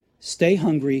Stay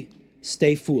hungry,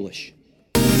 stay foolish.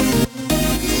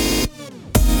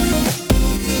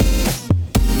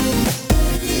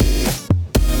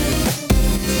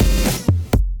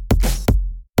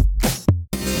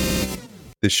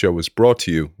 This show is brought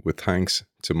to you with thanks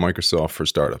to Microsoft for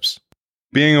Startups.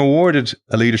 Being awarded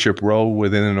a leadership role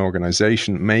within an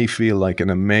organization may feel like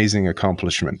an amazing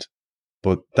accomplishment,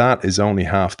 but that is only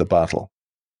half the battle.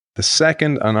 The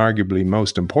second and arguably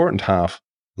most important half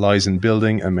lies in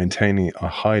building and maintaining a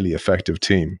highly effective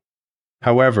team.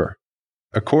 However,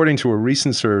 according to a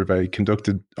recent survey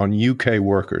conducted on UK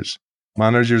workers,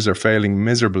 managers are failing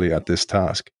miserably at this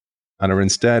task and are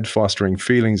instead fostering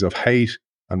feelings of hate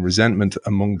and resentment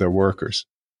among their workers.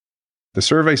 The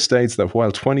survey states that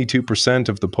while 22%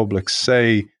 of the public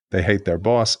say they hate their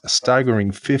boss, a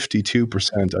staggering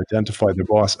 52% identify their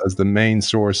boss as the main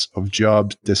source of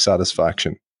job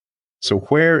dissatisfaction. So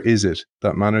where is it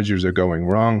that managers are going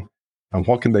wrong, and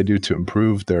what can they do to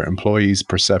improve their employees'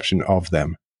 perception of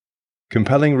them?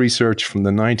 Compelling research from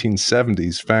the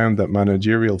 1970s found that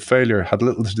managerial failure had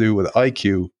little to do with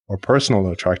IQ or personal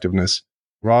attractiveness.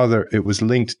 Rather, it was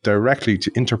linked directly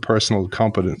to interpersonal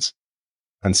competence.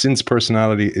 And since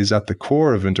personality is at the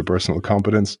core of interpersonal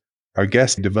competence, our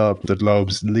guest developed the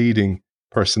globe's leading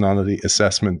personality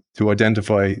assessment to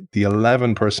identify the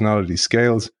 11 personality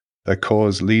scales that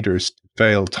cause leaders to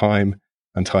fail time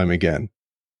and time again.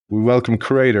 We welcome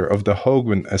creator of the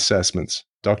Hogan Assessments,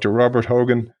 Dr. Robert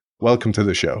Hogan. Welcome to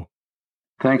the show.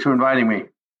 Thanks for inviting me.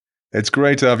 It's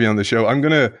great to have you on the show.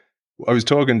 I was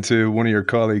talking to one of your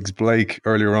colleagues, Blake,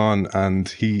 earlier on, and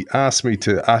he asked me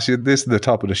to ask you this at the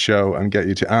top of the show and get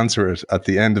you to answer it at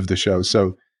the end of the show.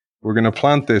 So we're going to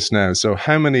plant this now. So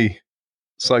how many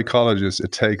psychologists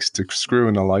it takes to screw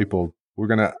in a light bulb? We're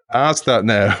going to ask that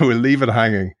now. We'll leave it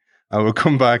hanging and we'll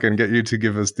come back and get you to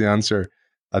give us the answer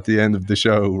at the end of the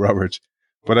show, Robert.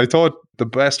 But I thought the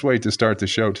best way to start the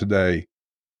show today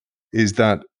is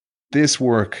that this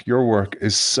work, your work,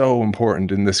 is so important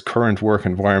in this current work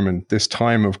environment, this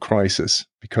time of crisis,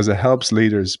 because it helps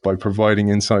leaders by providing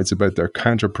insights about their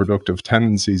counterproductive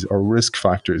tendencies or risk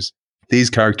factors. These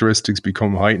characteristics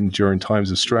become heightened during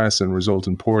times of stress and result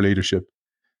in poor leadership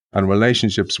and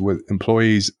relationships with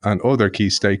employees and other key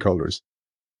stakeholders.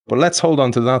 But let's hold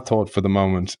on to that thought for the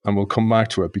moment and we'll come back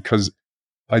to it, because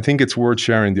I think it's worth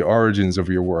sharing the origins of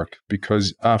your work,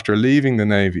 because after leaving the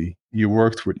Navy, you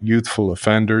worked with youthful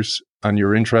offenders and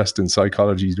your interest in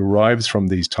psychology derives from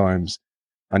these times,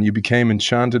 and you became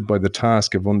enchanted by the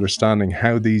task of understanding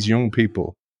how these young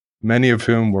people, many of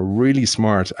whom were really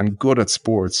smart and good at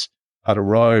sports, had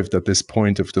arrived at this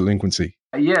point of delinquency.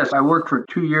 Yes, I worked for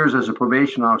 2 years as a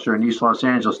probation officer in East Los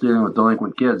Angeles dealing with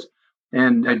delinquent kids,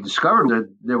 and I discovered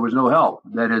that there was no help.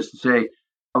 That is to say,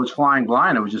 I was flying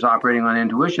blind. I was just operating on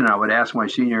intuition. I would ask my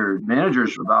senior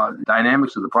managers about the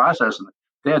dynamics of the process, and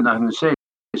they had nothing to say.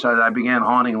 So I began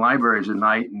haunting libraries at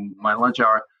night in my lunch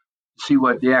hour to see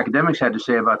what the academics had to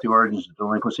say about the origins of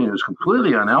delinquency. And it was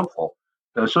completely unhelpful.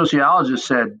 The sociologist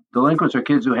said delinquents are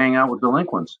kids who hang out with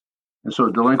delinquents. And so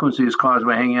delinquency is caused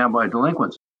by hanging out by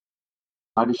delinquents.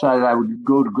 I decided I would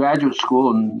go to graduate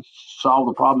school and solve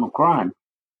the problem of crime.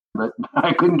 But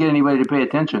I couldn't get anybody to pay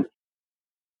attention.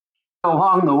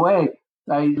 Along the way,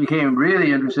 I became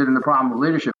really interested in the problem of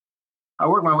leadership. I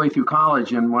worked my way through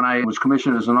college, and when I was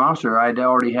commissioned as an officer, I'd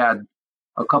already had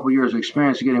a couple years of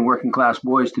experience getting working class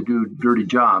boys to do dirty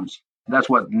jobs. That's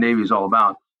what the Navy is all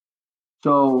about.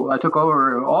 So I took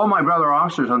over. All my brother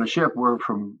officers on the ship were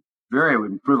from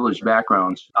very privileged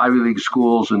backgrounds, Ivy League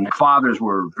schools, and fathers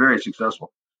were very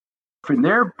successful. From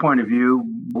their point of view,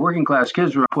 working class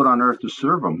kids were put on earth to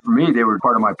serve them. For me, they were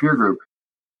part of my peer group.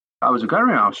 I was a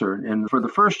gunnery officer, and for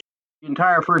the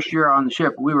entire first year on the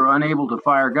ship, we were unable to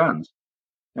fire guns.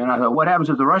 And I thought, what happens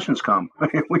if the Russians come?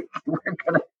 we're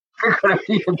going to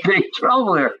be in big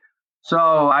trouble here. So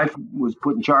I was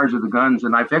put in charge of the guns,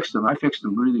 and I fixed them. I fixed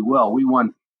them really well. We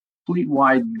won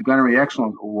fleet-wide gunnery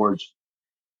excellence awards.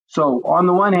 So on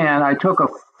the one hand, I took a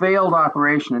failed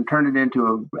operation and turned it into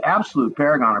an absolute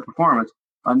paragon of performance.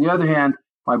 On the other hand,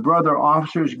 my brother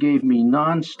officers gave me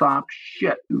nonstop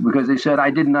shit because they said I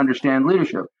didn't understand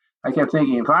leadership. I kept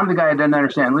thinking, if I'm the guy that doesn't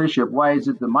understand leadership, why is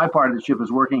it that my part of the ship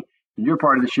is working and your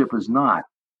part of the ship is not?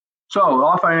 So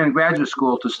off I went to graduate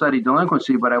school to study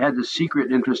delinquency, but I had this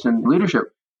secret interest in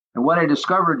leadership. And what I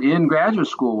discovered in graduate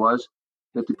school was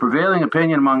that the prevailing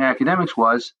opinion among academics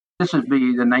was, this would be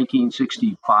the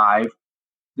 1965,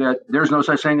 that there's no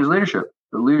such thing as leadership.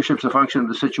 The leadership's a function of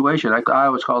the situation. I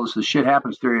always call this the shit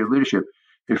happens theory of leadership.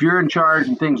 If you're in charge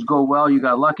and things go well, you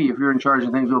got lucky. If you're in charge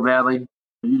and things go badly,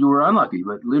 you were unlucky.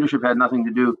 But leadership had nothing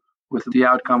to do with the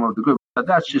outcome of the group. But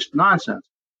that's just nonsense.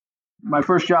 My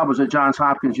first job was at Johns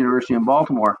Hopkins University in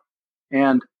Baltimore.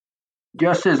 And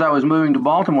just as I was moving to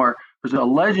Baltimore, there was a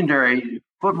legendary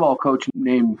football coach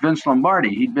named Vince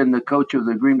Lombardi. He'd been the coach of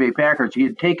the Green Bay Packers. He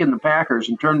had taken the Packers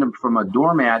and turned them from a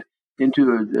doormat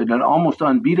into an almost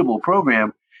unbeatable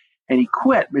program. And he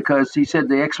quit because he said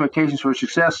the expectations for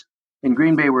success in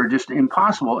Green Bay were just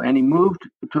impossible. And he moved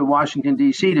to Washington,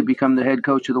 D.C. to become the head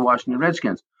coach of the Washington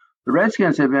Redskins. The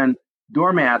Redskins have been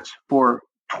doormats for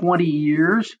 20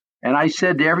 years. And I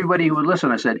said to everybody who would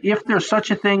listen, I said, if there's such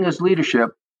a thing as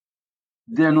leadership,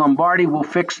 then Lombardi will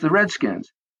fix the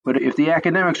Redskins. But if the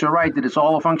academics are right that it's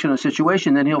all a function of the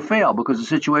situation, then he'll fail because the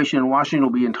situation in Washington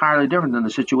will be entirely different than the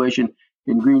situation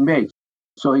in Green Bay.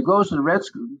 So he goes to the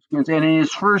Redskins, and in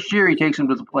his first year, he takes them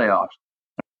to the playoffs.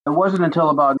 It wasn't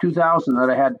until about 2000 that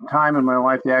I had time in my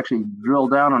life to actually drill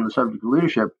down on the subject of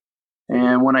leadership.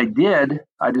 And when I did,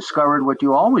 I discovered what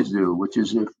you always do, which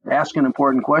is if ask an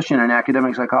important question and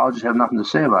academic psychologists have nothing to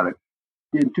say about it.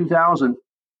 In 2000,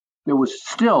 there was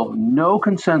still no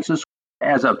consensus,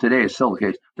 as of today, it's still the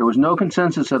case. There was no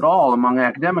consensus at all among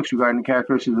academics regarding the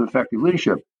characteristics of effective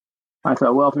leadership. I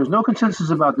thought, well, if there's no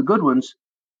consensus about the good ones,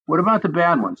 what about the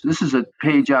bad ones? This is a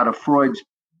page out of Freud's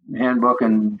handbook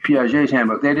and Piaget's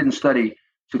handbook. They didn't study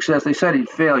success. They studied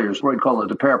failures. Freud called it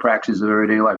the parapraxis of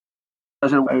everyday life. I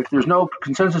said, if there's no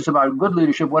consensus about good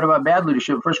leadership, what about bad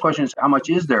leadership? First question is, how much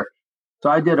is there?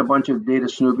 So I did a bunch of data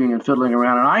snooping and fiddling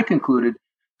around, and I concluded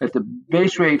that the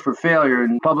base rate for failure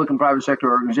in public and private sector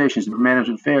organizations for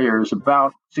management failure is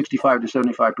about 65 to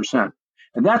 75%.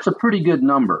 And that's a pretty good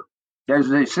number. That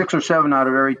is 6 or 7 out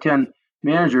of every 10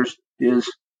 managers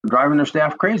is driving their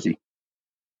staff crazy.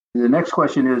 The next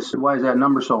question is, why is that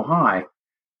number so high?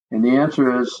 And the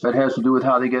answer is that has to do with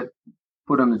how they get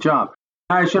put on the job.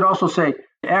 I should also say,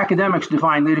 academics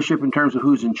define leadership in terms of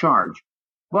who's in charge.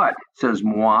 But, says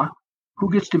Moi,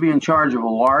 who gets to be in charge of a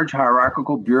large,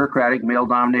 hierarchical, bureaucratic,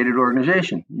 male-dominated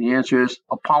organization? The answer is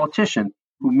a politician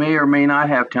who may or may not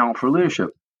have talent for leadership.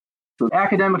 So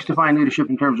academics define leadership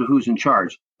in terms of who's in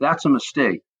charge. That's a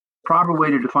mistake. Proper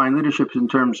way to define leadership is in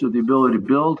terms of the ability to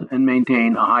build and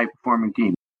maintain a high-performing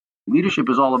team. Leadership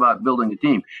is all about building a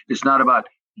team. It's not about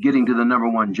getting to the number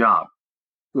one job.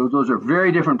 Those are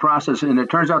very different processes, and it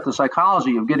turns out the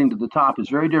psychology of getting to the top is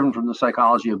very different from the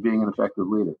psychology of being an effective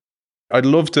leader. I'd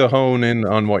love to hone in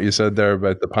on what you said there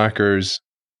about the Packers,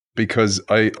 because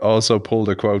I also pulled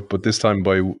a quote, but this time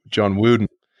by John Wooden.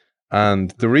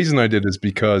 And the reason I did is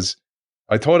because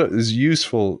I thought it was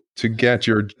useful to get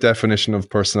your definition of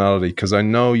personality, because I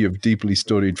know you've deeply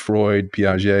studied Freud,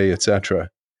 Piaget, etc.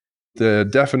 The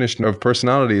definition of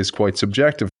personality is quite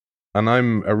subjective. And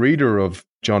I'm a reader of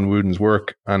John Wooden's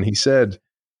work, and he said,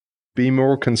 be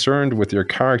more concerned with your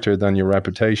character than your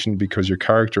reputation, because your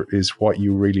character is what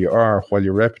you really are, while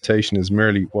your reputation is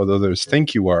merely what others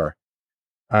think you are.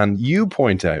 And you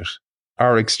point out,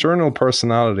 our external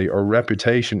personality or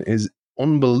reputation is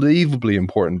unbelievably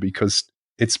important because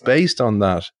it's based on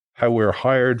that, how we're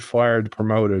hired, fired,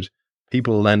 promoted,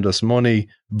 people lend us money,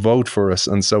 vote for us,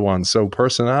 and so on. So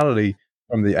personality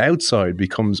from the outside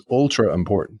becomes ultra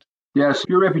important. Yes,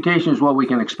 your reputation is what we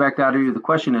can expect out of you. The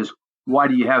question is, why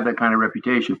do you have that kind of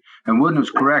reputation? And Wooden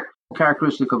was correct. The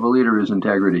characteristic of a leader is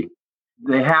integrity.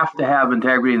 They have to have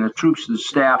integrity, and the troops, the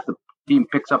staff, the team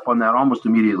picks up on that almost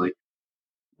immediately.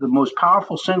 The most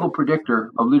powerful single predictor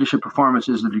of leadership performance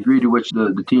is the degree to which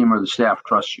the team or the staff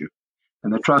trusts you.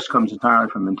 And the trust comes entirely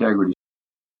from integrity.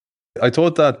 I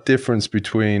thought that difference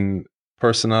between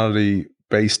personality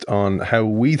based on how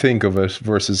we think of it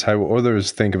versus how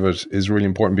others think of it is really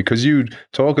important, because you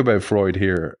talk about Freud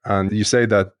here and you say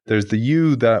that there's the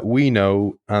you that we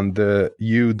know and the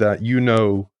you that you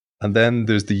know, and then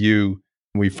there's the you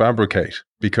we fabricate,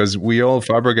 because we all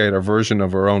fabricate our version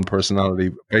of our own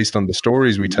personality based on the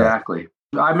stories we tell. Exactly.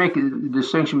 I make a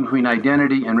distinction between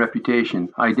identity and reputation.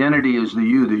 Identity is the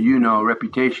you that you know.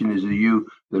 Reputation is the you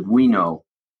that we know.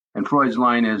 And Freud's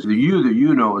line is, the you that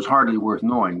you know is hardly worth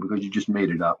knowing because you just made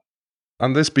it up.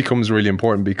 And this becomes really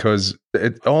important because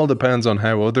it all depends on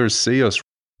how others see us,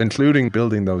 including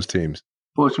building those teams.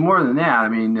 Well, it's more than that. I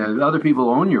mean, other people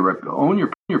own your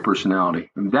personality.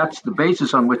 And that's the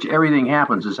basis on which everything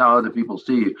happens, is how other people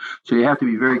see you. So you have to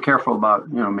be very careful about,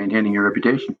 maintaining your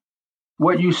reputation.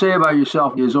 What you say about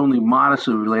yourself is only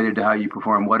modestly related to how you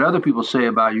perform. What other people say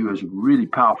about you is a really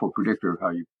powerful predictor of how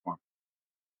you perform.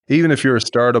 Even if you're a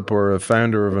startup or a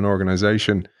founder of an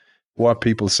organization, what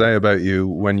people say about you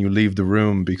when you leave the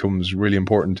room becomes really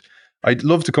important. I'd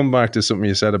love to come back to something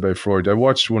you said about Freud. I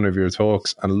watched one of your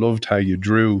talks and loved how you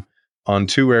drew on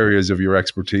two areas of your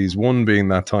expertise, one being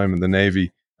that time in the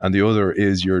Navy, and the other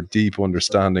is your deep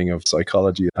understanding of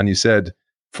psychology. And you said,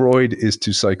 Freud is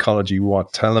to psychology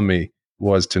what telemi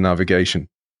was to navigation.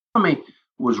 Telemi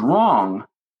was wrong.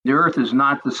 The Earth is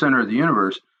not the center of the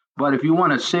universe. But if you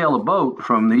want to sail a boat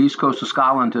from the east coast of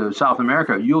Scotland to South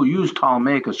America, you'll use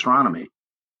Ptolemaic astronomy.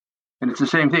 And it's the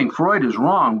same thing. Freud is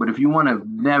wrong, but if you want to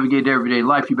navigate everyday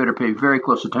life, you better pay very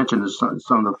close attention to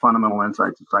some of the fundamental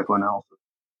insights of psychoanalysis.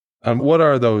 And what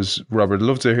are those, Robert? I'd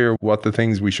love to hear what the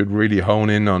things we should really hone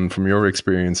in on from your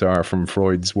experience are from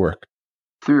Freud's work.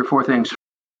 3 or 4 things.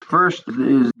 First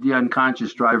is the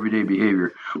unconscious drive everyday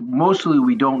behavior. Mostly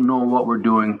we don't know what we're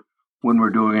doing when we're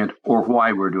doing it or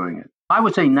why we're doing it. I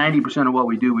would say 90% of what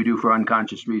we do for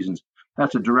unconscious reasons.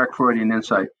 That's a direct Freudian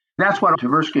insight. That's why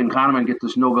Tversky and Kahneman get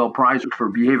this Nobel Prize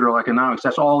for behavioral economics.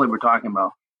 That's all they were talking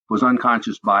about was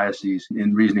unconscious biases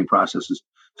in reasoning processes.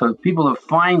 So people are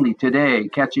finally today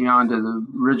catching on to the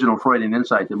original Freudian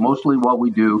insight that mostly what we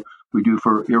do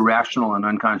for irrational and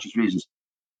unconscious reasons.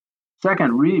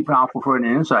 Second, really powerful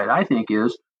Freudian insight, I think,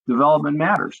 is development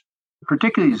matters,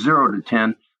 particularly 0 to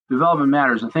 10. Development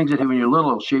matters, and things that when you're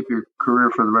little shape your career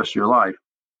for the rest of your life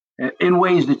in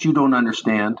ways that you don't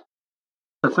understand.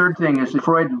 The third thing is that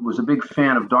Freud was a big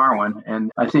fan of Darwin,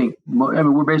 and I think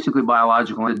we're basically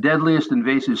biological. The deadliest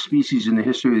invasive species in the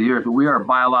history of the earth, we are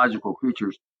biological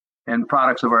creatures and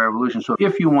products of our evolution. So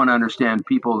if you want to understand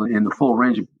people in the full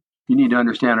range, you need to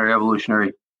understand our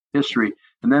evolutionary history.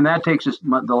 And then that takes us,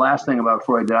 the last thing about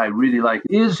Freud that I really like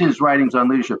is his writings on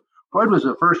leadership. Freud was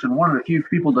the first and one of the few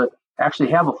people to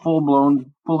actually have a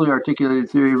full-blown, fully articulated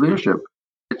theory of leadership.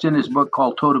 It's in his book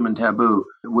called Totem and Taboo,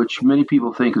 which many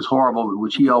people think is horrible, but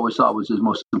which he always thought was his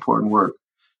most important work.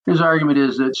 His argument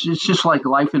is that it's just like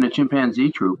life in a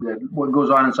chimpanzee troop, that what goes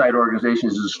on inside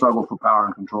organizations is a struggle for power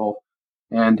and control.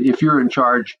 And if you're in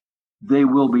charge, they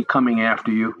will be coming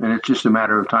after you, and it's just a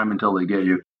matter of time until they get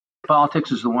you.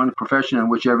 Politics is the one profession in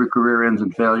which every career ends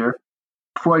in failure.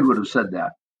 Freud would have said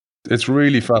that. It's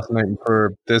really fascinating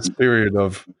for this period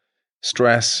of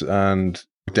stress and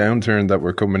downturn that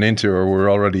we're coming into or we're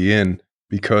already in,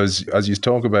 because as you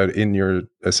talk about in your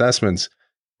assessments,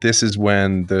 this is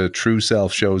when the true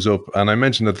self shows up. And I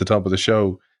mentioned at the top of the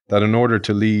show that in order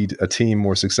to lead a team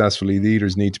more successfully,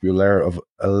 leaders need to be aware of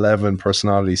 11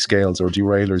 personality scales or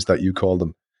derailers that you call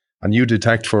them. And you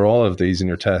detect for all of these in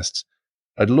your tests.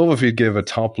 I'd love if you'd give a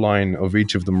top line of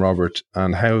each of them, Robert,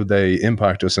 and how they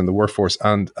impact us in the workforce.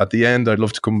 And at the end, I'd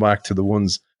love to come back to the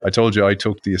ones I told you I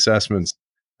took the assessments,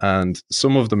 and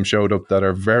some of them showed up that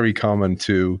are very common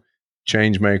to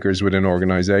change makers within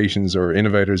organizations or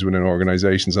innovators within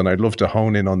organizations. And I'd love to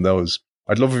hone in on those.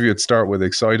 I'd love if you'd start with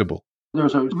excitable. There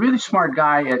was a really smart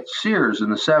guy at Sears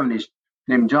in the 70s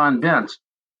named John Bentz,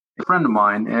 a friend of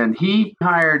mine, and he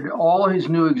hired all of his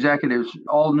new executives,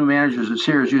 all new managers at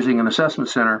Sears using an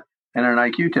assessment center and an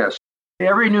IQ test.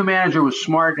 Every new manager was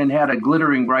smart and had a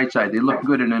glittering bright side. They looked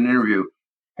good in an interview,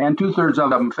 and 2/3 of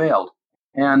them failed.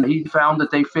 And he found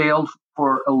that they failed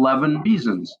for 11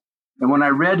 reasons. And when I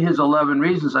read his 11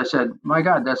 reasons, I said, my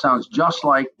God, that sounds just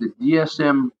like the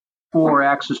DSM-4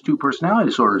 Axis 2 personality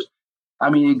disorders. I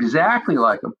mean, exactly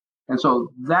like them. And so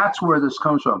that's where this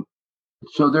comes from.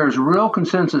 So there's real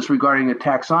consensus regarding a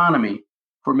taxonomy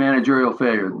for managerial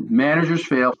failure. Managers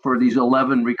fail for these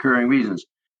 11 recurring reasons.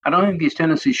 I don't think these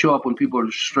tendencies show up when people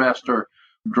are stressed or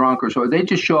drunk or so. They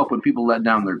just show up when people let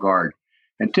down their guard.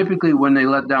 And typically when they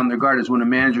let down their guard is when a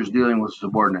manager is dealing with a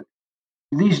subordinate.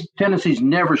 These tendencies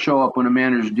never show up when a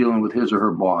manager is dealing with his or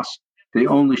her boss. They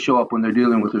only show up when they're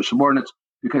dealing with their subordinates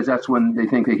because that's when they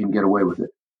think they can get away with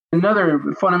it. Another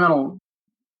fundamental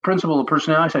principle of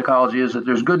personality psychology is that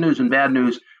there's good news and bad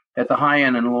news at the high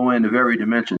end and low end of every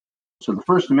dimension. So the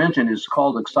first dimension is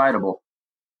called excitable.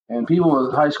 And people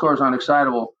with high scores on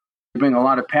excitable bring a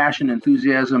lot of passion,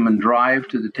 enthusiasm, and drive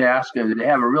to the task. And they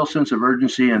have a real sense of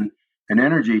urgency and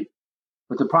energy.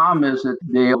 But the problem is that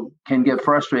they can get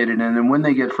frustrated. And then when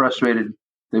they get frustrated,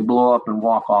 they blow up and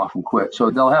walk off and quit.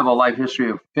 So they'll have a life history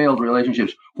of failed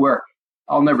relationships where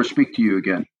I'll never speak to you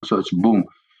again. So it's boom.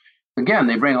 Again,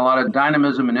 they bring a lot of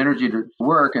dynamism and energy to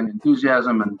work and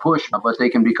enthusiasm and push, but they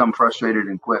can become frustrated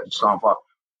and quit and stomp off.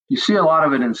 You see a lot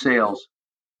of it in sales.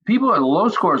 People at low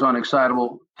scores on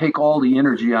excitable take all the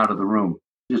energy out of the room.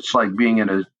 It's like being in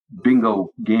a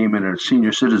bingo game in a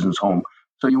senior citizen's home.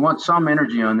 So you want some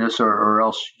energy on this or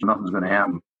else nothing's going to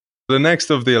happen. The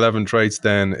next of the 11 traits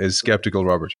then is skeptical,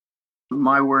 Robert.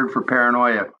 My word for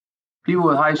paranoia. People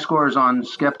with high scores on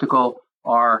skeptical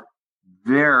are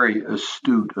very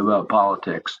astute about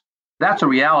politics. That's a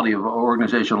reality of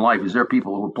organizational life, is there are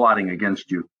people who are plotting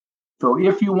against you. So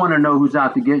if you want to know who's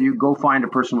out to get you, go find a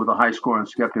person with a high score on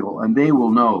skeptical, and they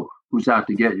will know who's out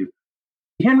to get you.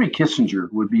 Henry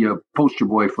Kissinger would be a poster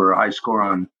boy for a high score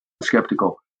on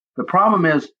skeptical. The problem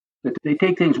is that they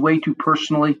take things way too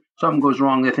personally. Something goes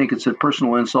wrong, they think it's a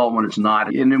personal insult when it's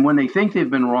not. And then when they think they've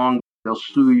been wrong, they'll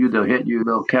sue you, they'll hit you,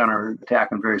 they'll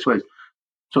counterattack in various ways.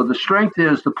 So the strength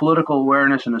is the political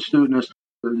awareness and astuteness.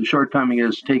 The shortcoming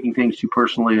is taking things too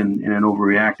personally and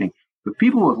overreacting. But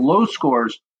people with low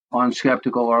scores on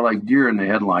skeptical are like deer in the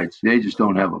headlights. They just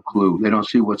don't have a clue. They don't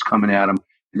see what's coming at them,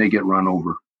 and they get run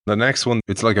over. The next one,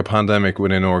 it's like a pandemic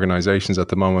within organizations at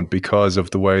the moment because of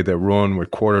the way they run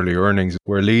with quarterly earnings,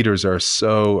 where leaders are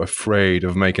so afraid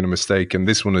of making a mistake. And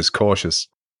this one is cautious.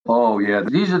 Oh, yeah.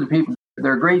 These are the people.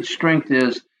 Their great strength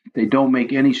is they don't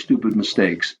make any stupid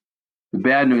mistakes. The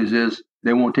bad news is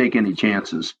they won't take any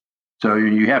chances. So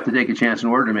you have to take a chance in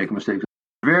order to make a mistake.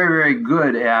 Very, very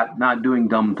good at not doing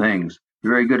dumb things.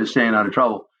 They're very good at staying out of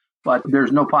trouble. But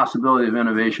there's no possibility of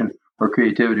innovation or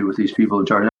creativity with these people in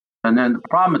charge. And then the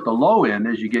problem at the low end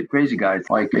is you get crazy guys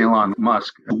like Elon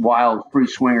Musk, wild free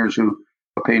swingers who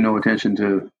pay no attention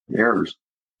to errors.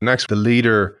 Next, the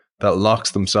leader that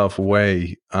locks themselves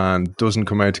away and doesn't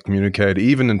come out to communicate,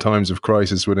 even in times of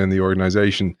crisis within the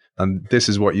organization. And this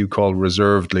is what you call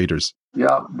reserved leaders.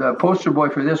 Yeah, the poster boy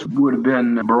for this would have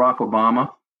been Barack Obama.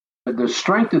 The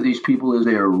strength of these people is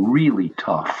they are really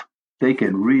tough. They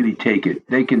can really take it.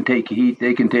 They can take heat.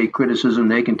 They can take criticism.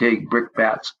 They can take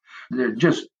brickbats. They're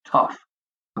just tough.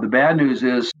 The bad news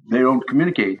is they don't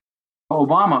communicate.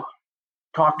 Obama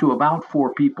talked to about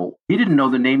 4 people. He didn't know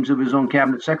the names of his own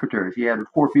cabinet secretaries. He had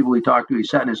 4 people he talked to. He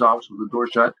sat in his office with the door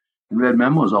shut and read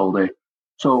memos all day.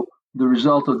 So the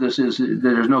result of this is that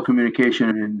there's no communication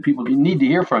and people need to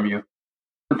hear from you.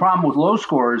 The problem with low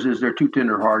scores is they're too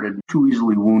tenderhearted, too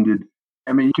easily wounded.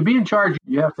 I mean, to be in charge,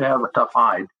 you have to have a tough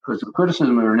hide because the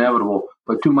criticism is inevitable,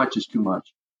 but too much is too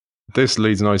much. This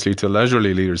leads nicely to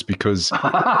leisurely leaders because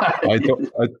I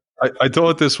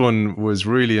thought this one was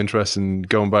really interesting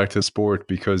going back to sport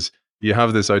because you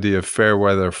have this idea of fair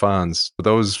weather fans,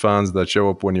 those fans that show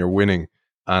up when you're winning.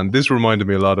 And this reminded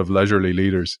me a lot of leisurely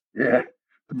leaders. Yeah.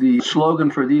 The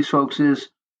slogan for these folks is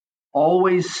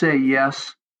always say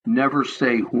yes, never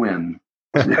say when.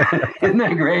 Isn't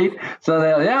that great?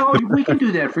 So we can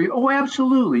do that for you. Oh,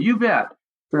 absolutely. You bet.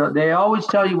 So they always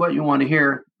tell you what you want to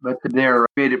hear, but they're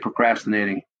great at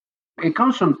procrastinating. It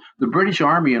comes from the British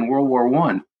Army in World War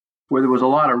I, where there was a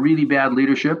lot of really bad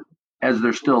leadership, as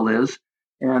there still is.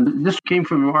 And this came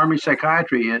from Army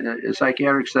psychiatry,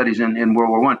 psychiatric studies in World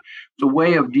War I. It's a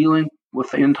way of dealing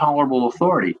with intolerable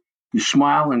authority. You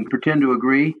smile and pretend to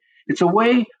agree. It's a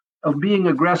way of being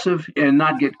aggressive and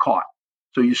not get caught.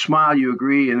 So you smile, you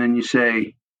agree, and then you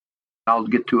say, I'll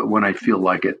get to it when I feel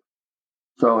like it.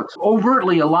 So it's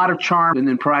overtly a lot of charm and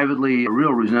then privately a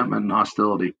real resentment and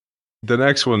hostility. The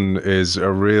next one is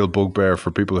a real bugbear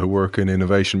for people who work in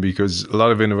innovation because a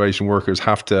lot of innovation workers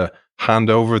have to hand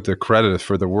over the credit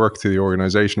for the work to the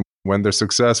organization. When they're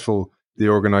successful, the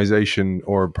organization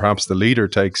or perhaps the leader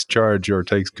takes charge or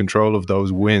takes control of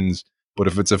those wins. But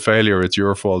if it's a failure, it's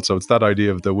your fault. So it's that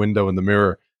idea of the window and the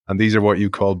mirror. And these are what you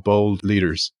call bold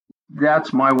leaders.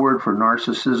 That's my word for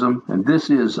narcissism. And this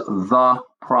is the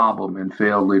problem in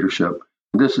failed leadership.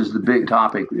 This is the big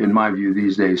topic, in my view,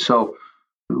 these days. So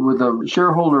with the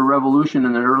shareholder revolution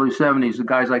in the early 70s, the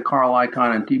guys like Carl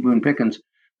Icahn and T. Boone Pickens,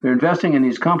 they're investing in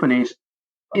these companies.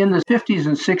 In the 50s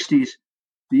and 60s,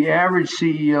 the average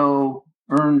CEO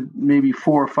earned maybe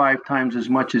 4 or 5 times as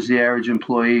much as the average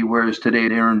employee, whereas today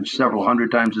they earn several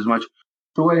hundred times as much.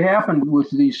 So what happened with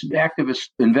these activist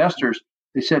investors,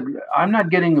 they said, I'm not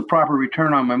getting the proper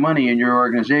return on my money in your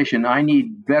organization. I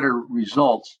need better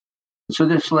results. So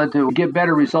this led to get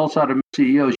better results out of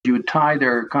CEOs. You would tie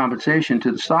their compensation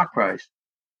to the stock price.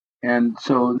 And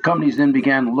so companies then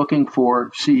began looking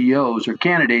for CEOs or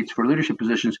candidates for leadership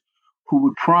positions who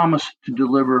would promise to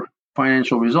deliver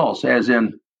financial results, as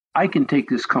in, I can take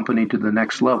this company to the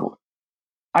next level.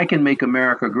 I can make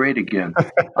America great again.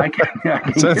 I can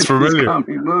get this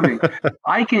company moving.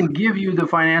 I can give you the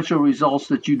financial results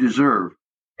that you deserve.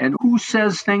 And who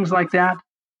says things like that?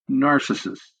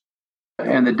 Narcissists.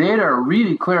 And the data are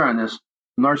really clear on this.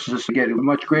 Narcissists get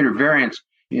much greater variance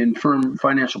in firm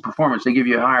financial performance. They give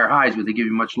you higher highs, but they give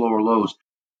you much lower lows.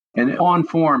 And on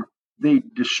form, they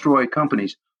destroy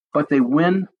companies. But they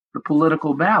win the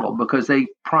political battle because they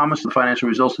promise the financial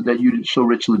results that you so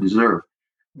richly deserve.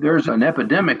 There's an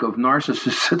epidemic of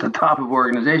narcissists at the top of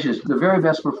organizations. The very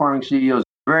best performing CEOs,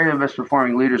 very best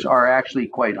performing leaders are actually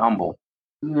quite humble.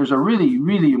 There's a really,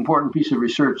 really important piece of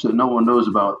research that no one knows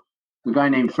about. The guy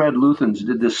named Fred Luthans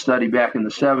did this study back in the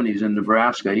 70s in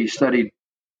Nebraska. He studied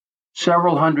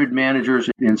several hundred managers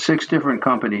in 6 different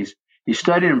companies. He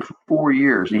studied them for 4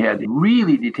 years. He had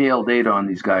really detailed data on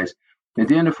these guys. At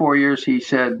the end of 4 years, he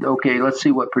said, okay, let's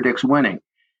see what predicts winning.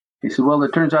 He said, well,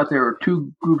 it turns out there are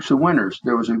two groups of winners.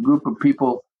 There was a group of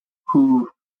people who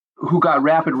got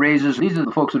rapid raises. These are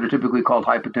the folks that are typically called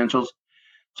high potentials.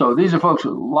 So these are folks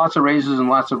with lots of raises and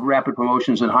lots of rapid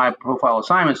promotions and high profile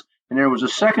assignments. And there was a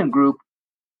second group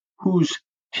whose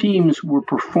teams were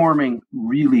performing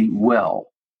really well.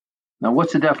 Now,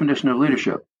 what's the definition of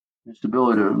leadership? It's the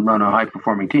ability to run a high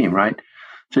performing team, right?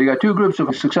 So you got two groups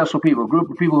of successful people, a group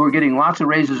of people who are getting lots of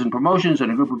raises and promotions,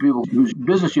 and a group of people whose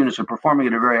business units are performing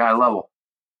at a very high level.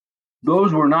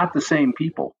 Those were not the same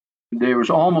people. There was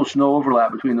almost no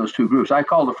overlap between those two groups. I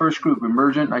call the first group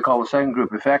emergent, I call the second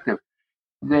group effective.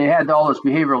 They had all this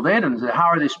behavioral data and said, how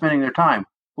are they spending their time?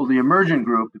 Well, the emergent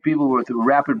group, the people with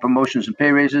rapid promotions and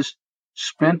pay raises,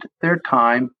 spent their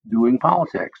time doing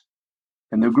politics.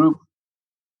 And the group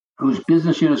whose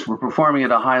business units were performing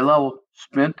at a high level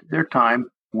spent their time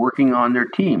working on their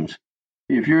teams.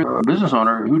 If you're a business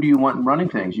owner, who do you want running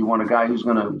things? You want a guy who's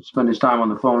going to spend his time on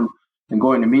the phone and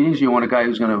going to meetings? You want a guy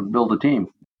who's going to build a team?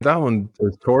 That one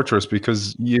is torturous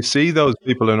because you see those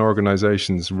people in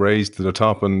organizations raised to the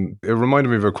top. And it reminded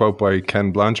me of a quote by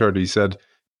Ken Blanchard. He said,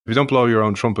 if you don't blow your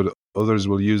own trumpet, others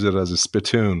will use it as a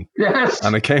spittoon. Yes.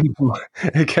 And it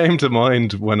came to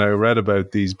mind when I read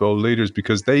about these bold leaders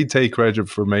because they take credit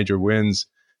for major wins.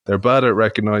 They're bad at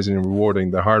recognizing and rewarding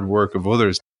the hard work of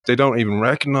others. They don't even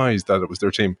recognize that it was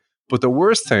their team. But the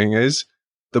worst thing is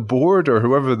the board or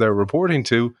whoever they're reporting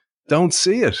to don't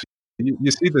see it.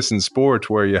 You see this in sport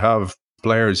where you have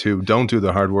players who don't do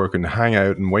the hard work and hang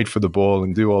out and wait for the ball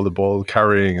and do all the ball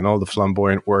carrying and all the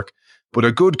flamboyant work. But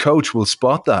a good coach will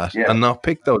spot that and not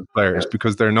pick those players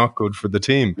because they're not good for the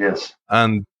team. Yes.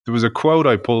 And there was a quote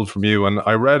I pulled from you, and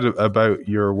I read about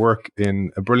your work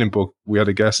in a brilliant book. We had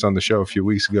a guest on the show a few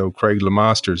weeks ago, Craig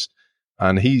Lemasters,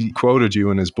 and he quoted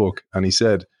you in his book, and he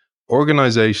said,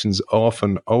 organizations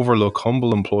often overlook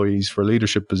humble employees for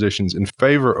leadership positions in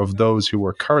favor of those who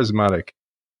are charismatic.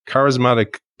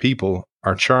 Charismatic people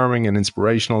are charming and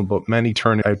inspirational, but many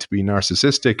turn out to be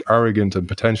narcissistic, arrogant, and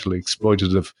potentially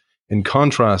exploitative. In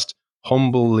contrast,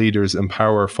 humble leaders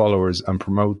empower followers and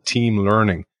promote team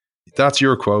learning. That's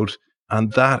your quote,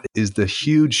 and that is the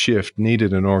huge shift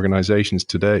needed in organizations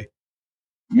today.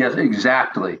 Yes,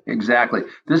 exactly.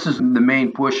 This is the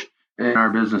main push in our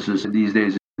businesses these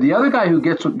days. The other guy who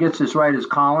gets this right is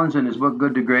Collins in his book,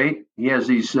 Good to Great. He has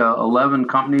these 11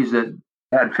 companies that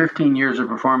had 15 years of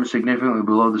performance significantly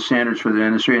below the standards for the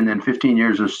industry, and then 15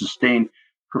 years of sustained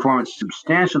performance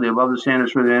substantially above the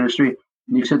standards for the industry.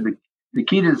 And he said the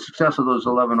key to the success of those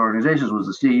 11 organizations was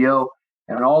the CEO,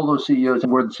 and all those CEOs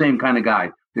were the same kind of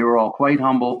guy. They were all quite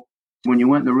humble. When you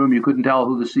went in the room, you couldn't tell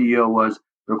who the CEO was.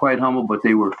 They were quite humble, but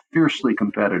they were fiercely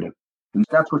competitive. And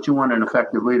that's what you want in an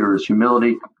effective leader is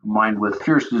humility combined with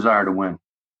fierce desire to win.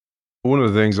 One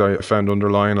of the things I found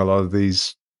underlying a lot of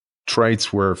these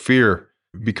traits were fear,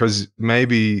 because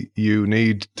maybe you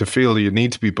need to feel you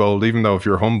need to be bold, even though if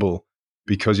you're humble,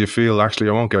 because you feel actually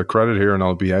I won't get credit here and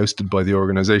I'll be ousted by the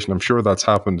organization. I'm sure that's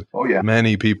happened. Oh, yeah.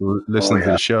 Many people listening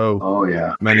to the show. Oh,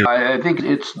 yeah. I think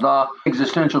it's the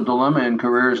existential dilemma in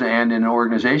careers and in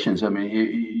organizations. I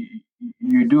mean,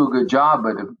 you do a good job,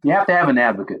 but you have to have an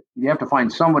advocate. You have to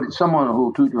find someone who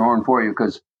will toot your horn for you,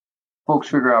 because folks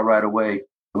figure out right away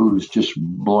who's just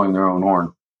blowing their own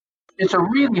horn. It's a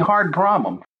really hard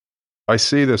problem. I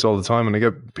see this all the time, and I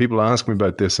get people ask me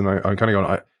about this, and I'm kind of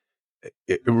going,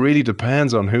 it really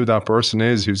depends on who that person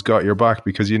is who's got your back,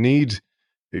 because you need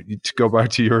to go back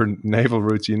to your naval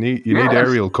roots. You need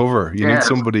aerial cover. You need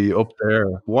somebody up there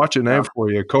watching out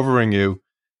for you, covering you,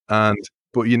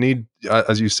 but you need,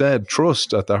 as you said,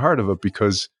 trust at the heart of it,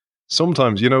 because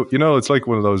sometimes you know it's like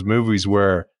one of those movies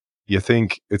where you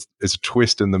think it's a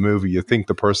twist in the movie. You think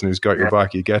the person who's got your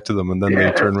back, you get to them, and then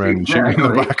they turn around and shoot you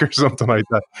in the back or something like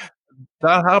that.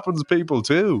 That happens to people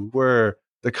too, where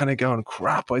they're kind of going,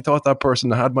 crap, I thought that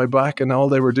person had my back and all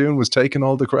they were doing was taking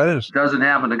all the credit. It doesn't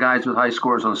happen to guys with high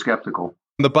scores on skeptical.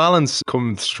 The balance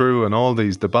comes through in all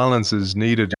these. The balance is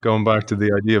needed, going back to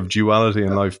the idea of duality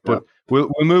in life. But we'll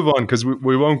move on, because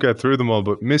we won't get through them all.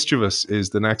 But mischievous is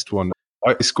the next one.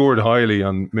 I scored highly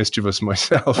on mischievous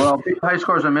myself. Well, high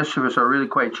scores on mischievous are really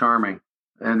quite charming.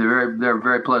 And they're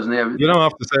very pleasant. You don't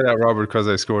have to say that, Robert, because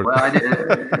I scored. Well,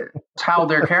 it's how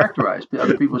they're characterized.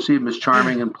 Other people see them as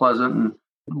charming and pleasant and,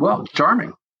 well,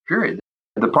 charming, period.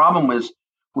 The problem is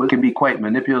it can be quite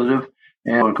manipulative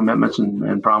and commitments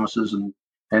and promises,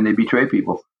 and they betray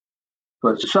people.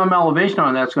 But some elevation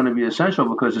on that's going to be essential,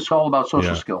 because it's all about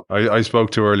social skill. I spoke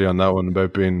too early on that one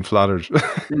about being flattered.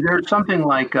 There's something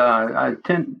like the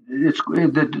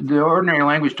ordinary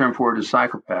language term for it is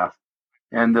psychopath.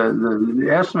 And the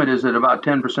estimate is that about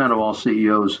 10% of all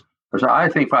CEOs, or I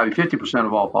think probably 50%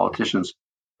 of all politicians,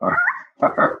 or,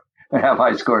 or have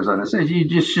high scores on this.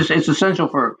 It's essential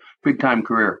for a big time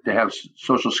career to have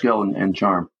social skill and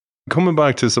charm. Coming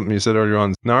back to something you said earlier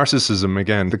on, narcissism,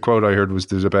 again, the quote I heard was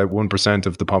there's about 1%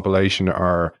 of the population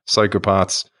are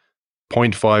psychopaths.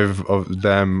 0.5 of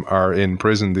them are in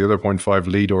prison. The other 0.5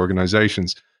 lead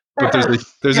organizations. But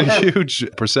there's a huge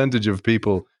percentage of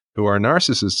people who are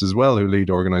narcissists as well who lead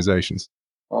organizations.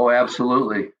 Oh,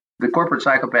 absolutely. The corporate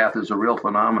psychopath is a real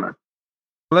phenomenon.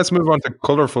 Let's move on to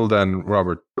colorful then,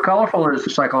 Robert. Colorful is the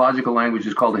psychological language.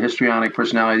 It's called the histrionic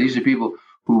personality. These are people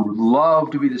who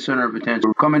love to be the center of attention,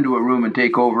 who come into a room and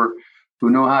take over, who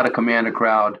know how to command a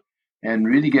crowd, and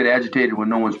really get agitated when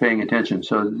no one's paying attention.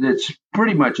 So it's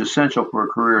pretty much essential for a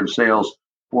career in sales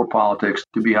or politics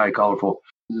to be high colorful.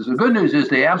 The good news is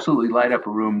they absolutely light up a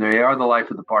room. They are the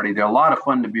life of the party. They're a lot of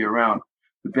fun to be around.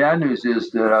 The bad news is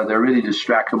that they're really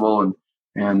distractible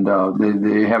and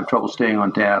they have trouble staying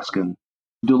on task and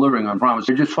delivering on promise.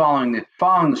 They're just following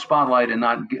the spotlight and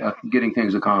not getting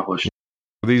things accomplished.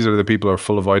 These are the people who are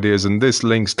full of ideas, and this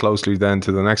links closely then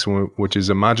to the next one, which is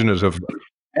imaginative.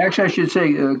 Actually, I should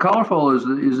say colorful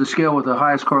is the scale with the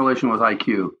highest correlation with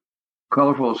IQ.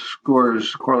 Colorful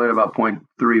scores correlate about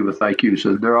 0.3 with IQ,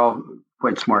 so they're all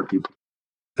quite smart people.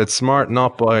 It's smart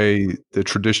not by the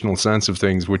traditional sense of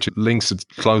things, which links it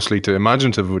closely to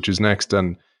imaginative, which is next.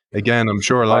 And again, I'm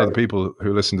sure a lot of the people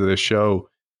who listen to this show,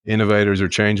 innovators or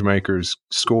change makers,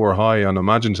 score high on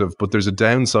imaginative, but there's a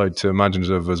downside to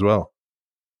imaginative as well.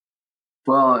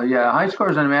 Well, yeah, high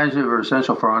scores on imaginative are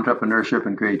essential for entrepreneurship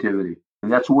and creativity,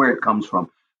 and that's where it comes from.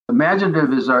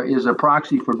 Imaginative is a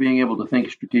proxy for being able to think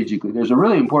strategically. There's a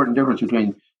really important difference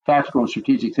between tactical and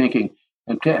strategic thinking,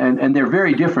 and they're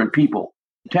very different people.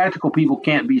 Tactical people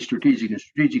can't be strategic, and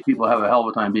strategic people have a hell of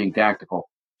a time being tactical.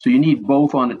 So you need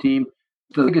both on a team.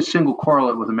 The biggest single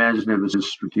correlate with imaginative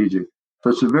is strategic.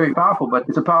 So it's a very powerful, but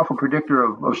it's a powerful predictor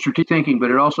of strategic thinking, but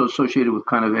it also associated with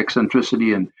kind of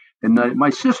eccentricity. And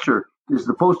my sister is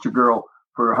the poster girl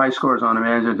for high scores on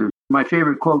imaginative. My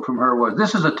favorite quote from her was,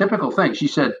 "This is a typical thing." She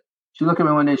said, she looked at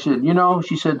me one day, she said,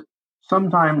 she said,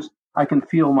 "Sometimes I can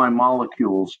feel my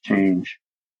molecules change."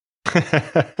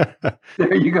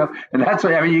 There you go. And that's,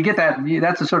 you get that.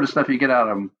 That's the sort of stuff you get out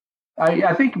of them.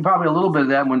 I think probably a little bit of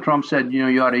that when Trump said,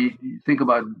 you ought to think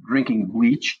about drinking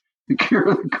bleach to cure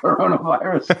the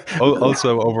coronavirus.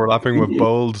 Also overlapping with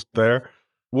bold there.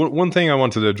 One thing I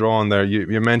wanted to draw on there,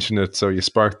 you mentioned it, so you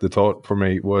sparked the thought for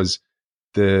me, was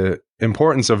the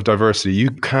importance of diversity.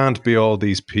 You can't be all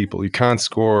these people. You can't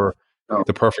score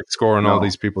the perfect score on all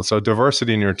these people. So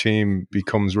diversity in your team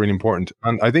becomes really important.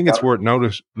 And I think it's worth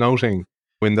noting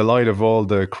in the light of all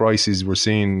the crises we're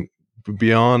seeing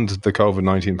beyond the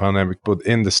COVID-19 pandemic, but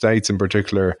in the States in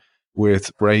particular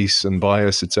with race and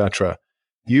bias, etc.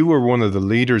 You were one of the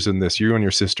leaders in this. You and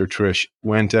your sister Trish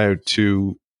went out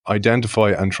to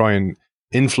identify and try and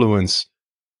influence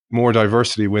more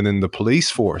diversity within the police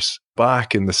force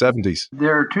back in the 70s.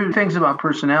 There are two things about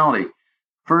personality.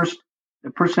 First,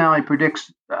 the personality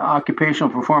predicts occupational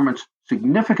performance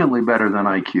significantly better than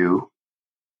IQ.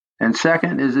 And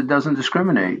second is it doesn't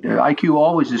discriminate. IQ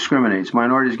always discriminates.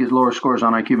 Minorities get lower scores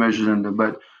on IQ measures,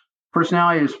 but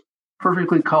personality is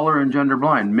perfectly color and gender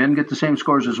blind. Men get the same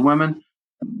scores as women.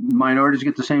 Minorities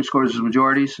get the same scores as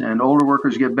majorities, and older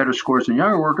workers get better scores than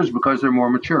younger workers because they're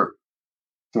more mature.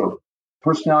 So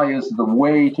personality is the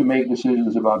way to make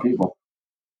decisions about people.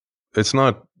 It's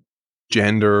not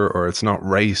gender or it's not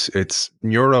race, it's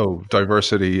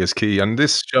neurodiversity is key. And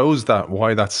this shows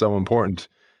why that's so important.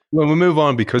 Well, we'll move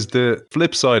on, because the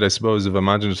flip side, I suppose, of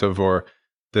imaginative, or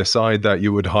the side that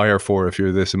you would hire for if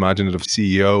you're this imaginative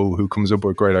CEO who comes up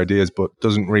with great ideas but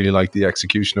doesn't really like the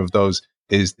execution of those,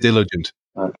 is diligent.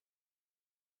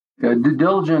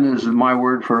 Diligent is my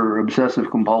word for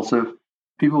obsessive compulsive.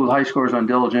 People with high scores on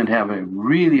diligent have a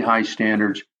really high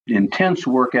standards, intense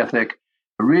work ethic,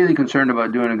 really concerned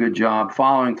about doing a good job,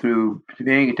 following through,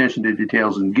 paying attention to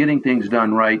details, and getting things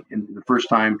done right in the first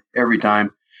time, every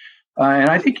time. And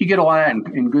I think you get a lot of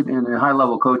that in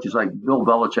high-level coaches like Bill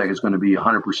Belichick is going to be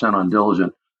 100% on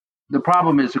diligent. The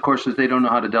problem is, of course, that they don't know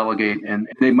how to delegate, and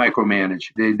they micromanage.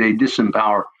 They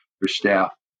disempower their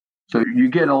staff. So you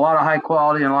get a lot of high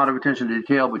quality and a lot of attention to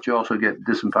detail, but you also get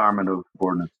disempowerment of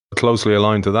subordinates. Closely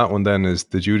aligned to that one then is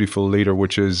the dutiful leader,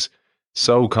 which is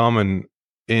so common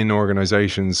in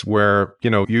organizations where,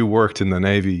 you worked in the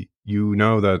Navy. You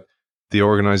know that the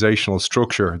organizational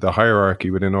structure, the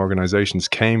hierarchy within organizations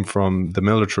came from the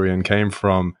military and came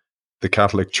from the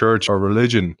Catholic Church or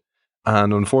religion.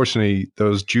 And unfortunately,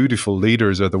 those dutiful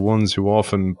leaders are the ones who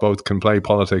often both can play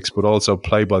politics, but also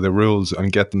play by the rules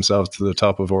and get themselves to the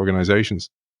top of organizations.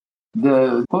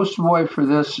 The poster boy for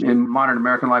this in modern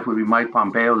American life would be Mike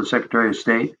Pompeo, the Secretary of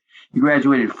State. He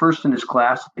graduated first in his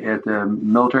class at the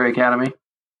military academy.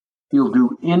 He'll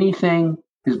do anything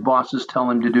his bosses tell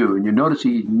him to do. And you notice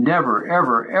he never,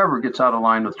 ever, ever gets out of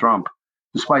line with Trump,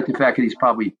 despite the fact that he's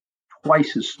probably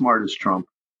twice as smart as Trump.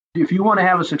 If you want to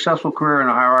have a successful career in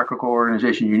a hierarchical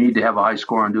organization, you need to have a high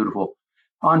score on dutiful.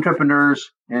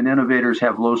 Entrepreneurs and innovators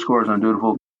have low scores on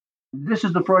dutiful. This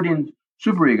is the Freudian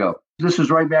superego. This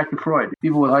is right back to Freud.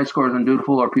 People with high scores on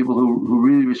dutiful are people who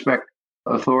really respect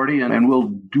authority and will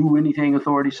do anything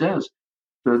authority says.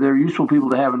 So they're useful people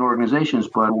to have in organizations,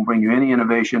 but won't bring you any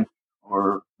innovation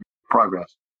or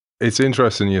progress. It's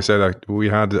interesting you say that. We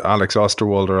had Alex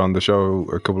Osterwalder on the show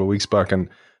a couple of weeks back, and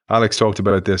Alex talked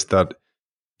about this, that,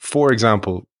 for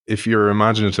example, if you're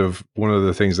imaginative, one of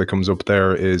the things that comes up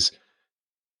there is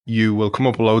you will come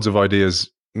up with loads of ideas.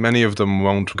 Many of them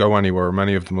won't go anywhere.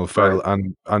 Many of them will fail. Right.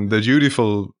 And the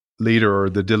dutiful leader or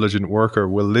the diligent worker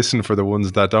will listen for the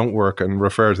ones that don't work and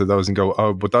refer to those and go,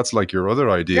 oh, but that's like your other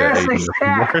idea. Yes, Aidan."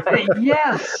 exactly.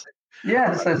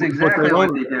 Yes, that's exactly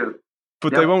what they do.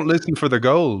 But Yep. they won't listen for the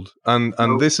gold. And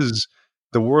Nope. this is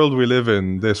the world we live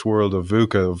in, this world of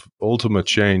VUCA, of ultimate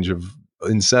change, of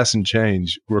incessant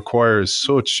change, requires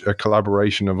such a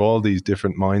collaboration of all these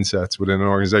different mindsets within an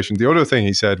organization. The other thing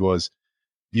he said was,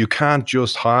 you can't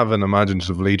just have an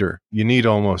imaginative leader. You need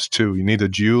almost two. You need a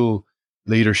dual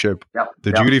leadership. Yep.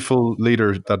 The dutiful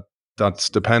leader that's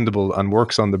dependable and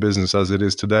works on the business as it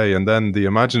is today, and then the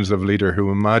imaginative leader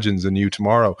who imagines a new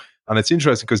tomorrow. And it's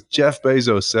interesting because Jeff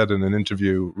Bezos said in an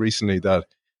interview recently that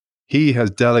he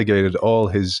has delegated all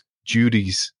his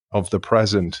duties of the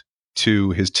present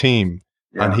to his team,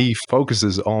 and he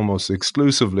focuses almost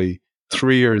exclusively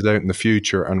 3 years out in the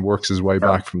future and works his way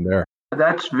back from there.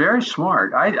 That's very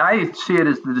smart. I see it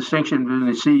as the distinction between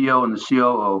the CEO and the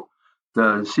COO.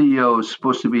 The CEO is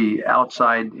supposed to be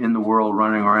outside in the world,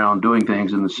 running around doing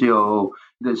things, and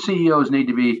the CEOs need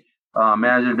to be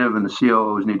imaginative, and the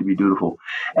COOs need to be dutiful.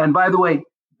 And by the way,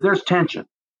 there's tension.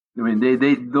 I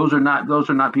mean, those are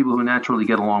not people who naturally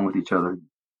get along with each other.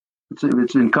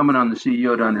 It's incumbent on the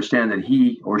CEO to understand that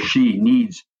he or she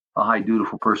needs a high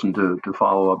dutiful person to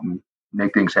follow up and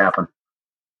make things happen.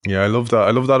 Yeah, I love that.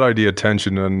 I love that idea of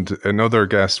tension. And another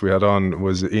guest we had on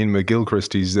was Ian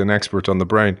McGilchrist. He's an expert on the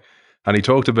brain. And he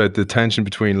talked about the tension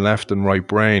between left and right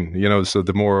brain, so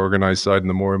the more organized side and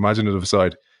the more imaginative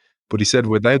side. But he said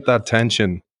without that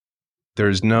tension,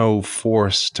 there's no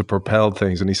force to propel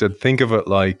things. And he said, think of it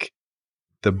like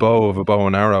the bow of a bow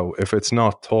and arrow. If it's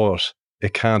not taut,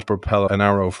 it can't propel an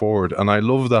arrow forward. And I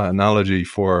love that analogy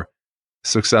for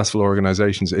successful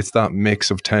organizations. It's that mix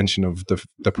of tension of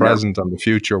the present and the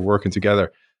future working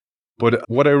together. But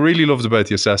what I really loved about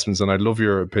the assessments, and I'd love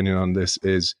your opinion on this,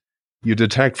 is you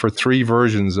detect for 3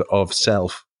 versions of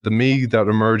self. The me that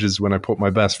emerges when I put my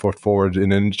best foot forward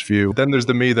in an interview. Then there's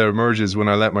the me that emerges when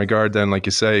I let my guard down, like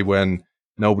you say, when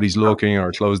nobody's looking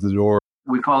or close the door.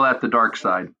 We call that the dark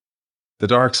side. The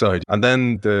dark side. And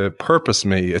then the purpose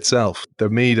me itself, the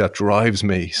me that drives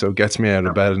me, so gets me out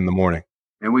of bed in the morning.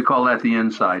 And we call that the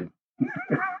inside.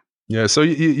 Yeah, so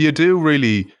you do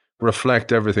really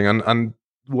reflect everything. And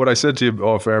what I said to you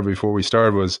off air before we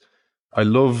started was, I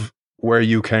love where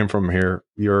you came from here.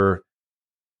 Your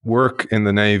work in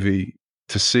the Navy,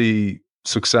 to see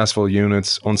successful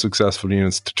units, unsuccessful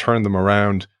units, to turn them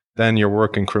around. Then your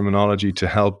work in criminology to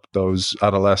help those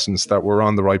adolescents that were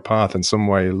on the right path in some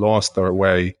way, lost their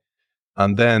way.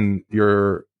 And then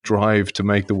your drive to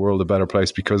make the world a better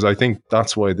place, because I think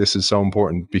that's why this is so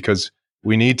important, because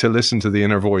we need to listen to the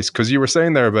inner voice. Because you were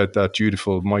saying there about that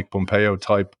dutiful Mike Pompeo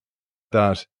type,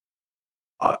 that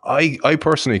I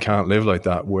personally can't live like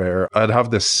that, where I'd have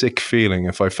this sick feeling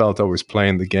if I felt I was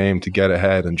playing the game to get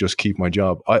ahead and just keep my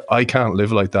job. I can't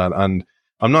live like that. And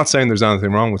I'm not saying there's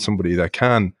anything wrong with somebody that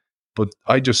can, but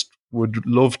I just would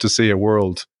love to see a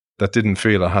world that didn't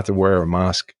feel I had to wear a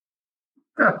mask.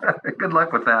 Good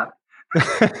luck with that.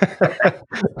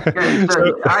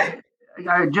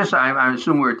 I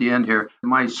assume we're at the end here.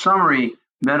 My summary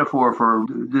metaphor for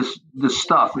this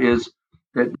stuff is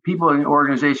that people in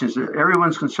organizations,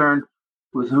 everyone's concerned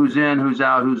with who's in, who's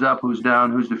out, who's up, who's down,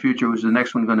 who's the future, who's the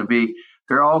next one going to be.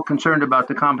 They're all concerned about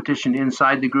the competition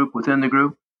inside the group, within the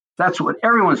group. That's what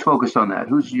everyone's focused on. That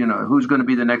who's going to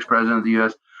be the next president of the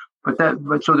U.S.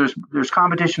 But so there's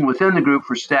competition within the group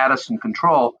for status and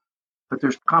control, but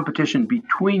there's competition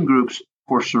between groups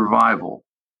for survival.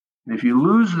 And if you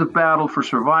lose the battle for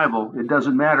survival, it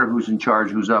doesn't matter who's in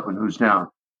charge, who's up, and who's down.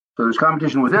 So there's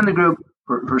competition within the group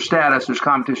for status. There's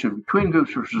competition between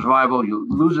groups for survival. You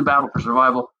lose the battle for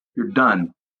survival, you're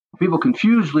done. People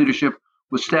confuse leadership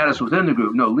with status within the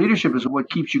group. No, leadership is what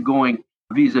keeps you going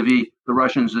vis-a-vis the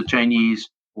Russians, the Chinese,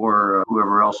 or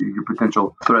whoever else your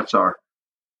potential threats are.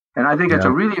 And I think that's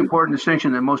a really important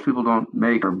distinction that most people don't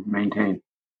make or maintain.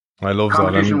 I love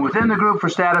competition that. Within the group for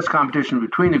status, competition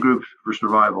between the groups for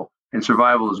survival. And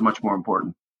survival is much more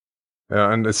important.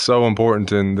 Yeah, and it's so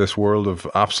important in this world of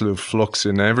absolute flux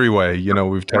in every way. You know,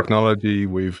 we've technology,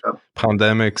 we've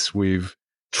pandemics, we've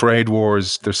trade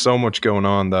wars. There's so much going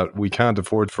on that we can't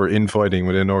afford for infighting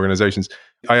within organizations.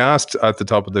 I asked at the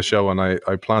top of the show, and I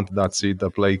planted that seed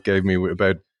that Blake gave me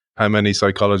about how many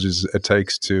psychologists it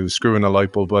takes to screw in a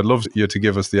light bulb. I'd love you to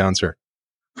give us the answer.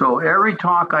 So every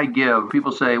talk I give,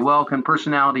 people say, well, can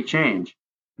personality change?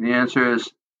 And the answer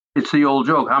is, it's the old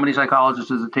joke. How many psychologists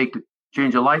does it take to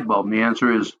change a light bulb? And the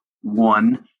answer is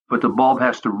one, but the bulb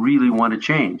has to really want to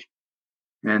change.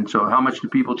 And so how much do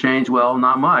people change? Well,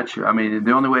 not much. I mean,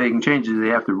 the only way they can change is they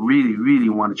have to really, really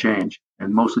want to change.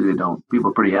 And mostly they don't.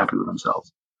 People are pretty happy with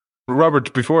themselves.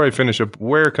 Robert, before I finish up,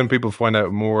 where can people find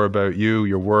out more about you,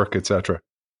 your work, etc.?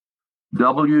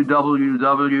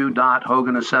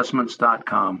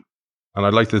 www.hoganassessments.com. And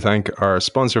I'd like to thank our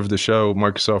sponsor of the show,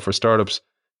 Microsoft for Startups,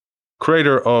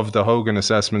 creator of the Hogan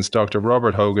Assessments, Dr.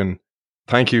 Robert Hogan.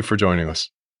 Thank you for joining us.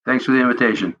 Thanks for the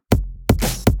invitation.